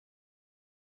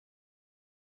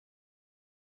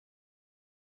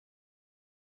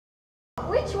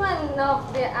Which one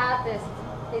of the artists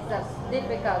is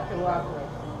difficult to work with?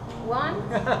 One,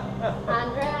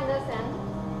 Andre Anderson.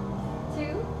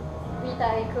 Two,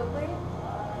 Vitaly Kukri.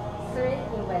 Three,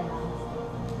 Yngwie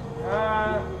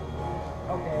Malmsteen.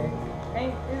 Okay.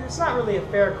 And it's not really a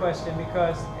fair question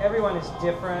because everyone is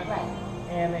different, Right.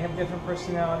 and they have different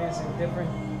personalities and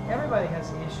everybody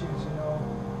has issues, you know,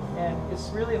 and it's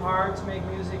really hard to make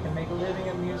music and make a living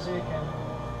at music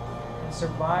and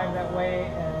survive that way.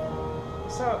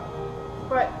 And so,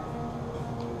 but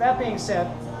that being said,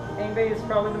 Yngwie is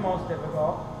probably the most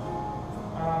difficult.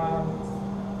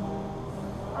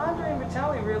 Andre and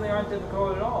Vitaly really aren't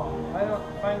difficult at all. I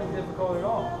don't find them difficult at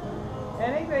all.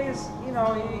 And Yngwie is, you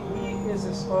know, he is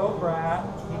a spoiled brat.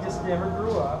 He just never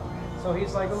grew up, so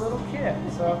he's like a little kid.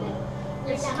 So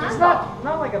he's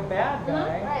not like a bad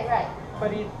guy. Right.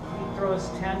 But he throws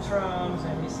tantrums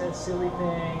and he says silly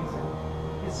things.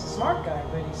 And he's a smart guy,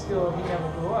 but he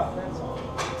never grew up. That's all.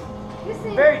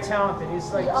 Very talented.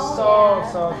 He's like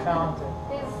so talented.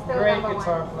 He's still Great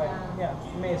guitar player. Yeah,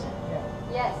 amazing. Yeah.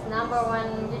 Yes,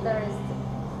 #1 guitarist.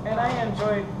 And I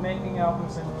enjoyed making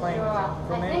albums and playing with him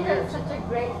for many I think years. it's such a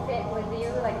great fit with you,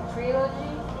 like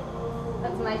Trilogy.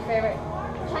 That's my favorite.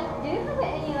 Do you have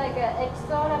any like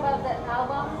episode about that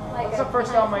album? Like That's the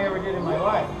first album I ever did in my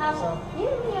life.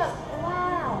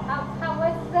 Wow. How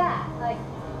was that? Like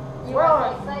you Well,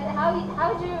 were so excited.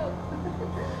 How'd you?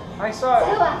 I saw it.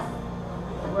 Tell us.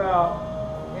 Well,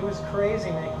 it was crazy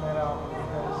making that album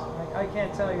because I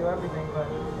can't tell you everything, but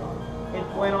it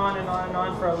went on and on and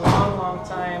on for a long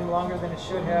time, longer than it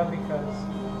should have, because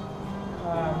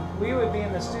we would be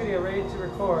in the studio ready to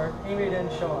record. Yngwie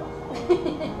didn't show up.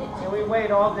 And we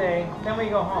wait all day, then we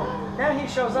go home. Then he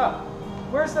shows up.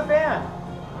 Where's the band?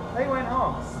 They went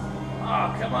home.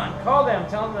 Oh, come on, call them,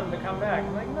 tell them to come back.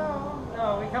 I'm like,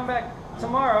 no, we come back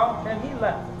tomorrow, and he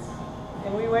left.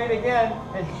 And we wait again,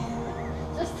 and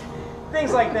Just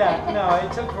things like that. No,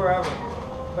 it took forever.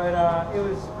 But it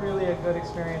was really a good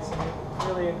experience and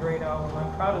really a great album.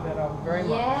 I'm proud of that album very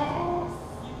much. Yes.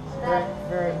 Very,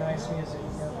 very nice music.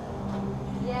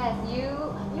 Yes,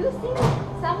 you sing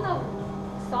some of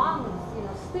songs, you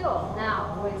know, still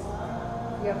now with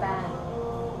your band.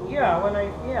 Yeah,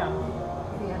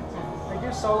 If you have chance. I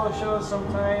do solo shows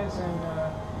sometimes, and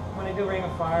when I do Ring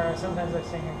of Fire, sometimes I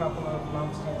sing a couple of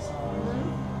Malmsteen songs.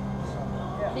 So,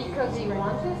 yeah. Because you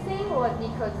want to sing, or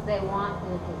because they want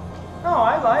you to sing? No,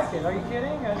 I like it. Are you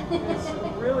kidding? It's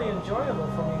really enjoyable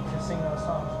for me to sing those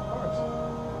songs, of course.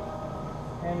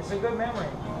 And it's a good memory.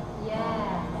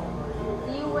 Yeah.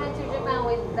 You went to Japan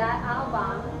with that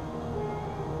album,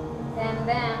 and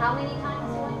then how many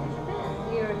times you went to Japan?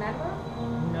 Do you remember?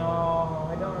 No,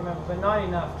 I don't remember, but not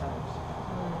enough